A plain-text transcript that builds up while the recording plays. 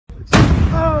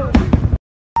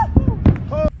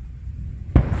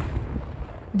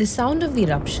The sound of the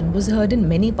eruption was heard in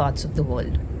many parts of the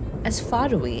world, as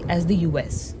far away as the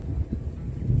US.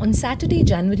 On Saturday,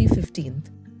 January 15th,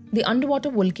 the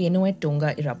underwater volcano at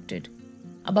Tonga erupted,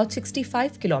 about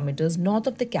 65 kilometers north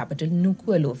of the capital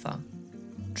Nuku'alofa,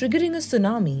 triggering a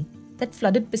tsunami that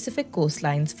flooded Pacific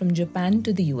coastlines from Japan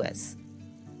to the US.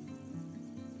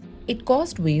 It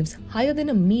caused waves higher than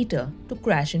a meter to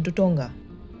crash into Tonga.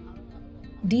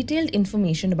 Detailed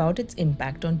information about its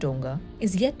impact on Tonga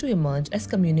is yet to emerge as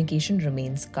communication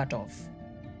remains cut off.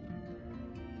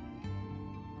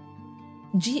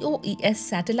 GOES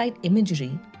satellite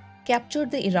imagery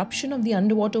captured the eruption of the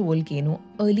underwater volcano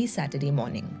early Saturday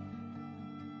morning.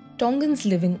 Tongans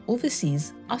living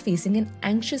overseas are facing an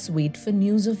anxious wait for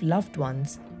news of loved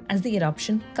ones as the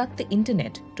eruption cut the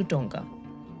internet to Tonga.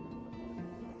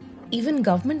 Even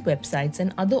government websites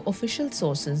and other official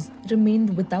sources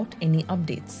remained without any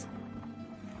updates.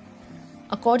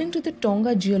 According to the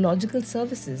Tonga Geological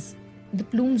Services, the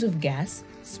plumes of gas,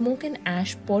 smoke and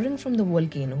ash pouring from the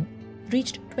volcano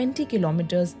reached 20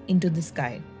 kilometers into the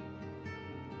sky.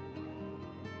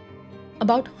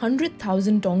 About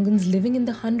 100,000 Tongans living in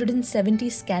the 170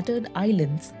 scattered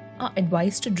islands are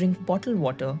advised to drink bottled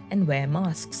water and wear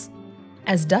masks,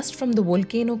 as dust from the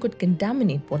volcano could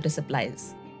contaminate water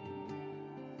supplies.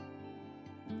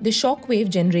 The shock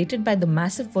wave generated by the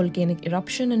massive volcanic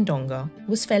eruption in Tonga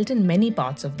was felt in many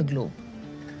parts of the globe.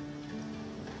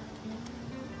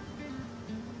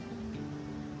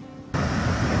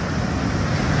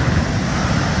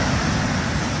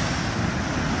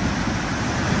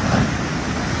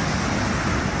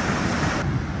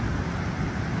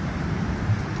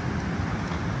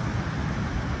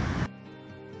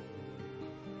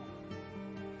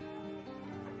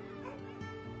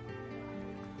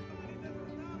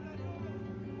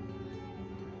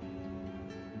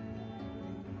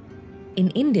 In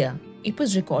India, it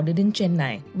was recorded in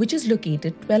Chennai, which is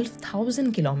located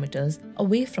 12,000 kilometers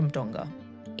away from Tonga.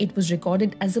 It was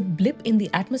recorded as a blip in the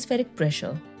atmospheric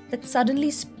pressure that suddenly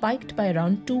spiked by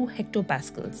around 2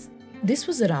 hectopascals. This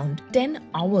was around 10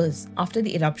 hours after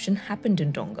the eruption happened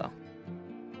in Tonga.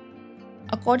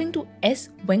 According to S.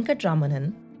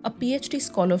 Venkatramanan, a PhD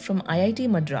scholar from IIT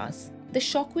Madras, the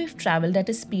shockwave traveled at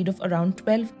a speed of around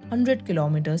 1200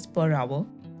 kilometers per hour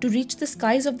to reach the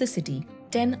skies of the city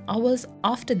 10 hours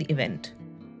after the event.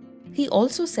 He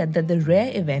also said that the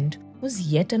rare event was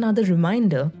yet another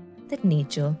reminder that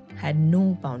nature had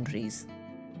no boundaries.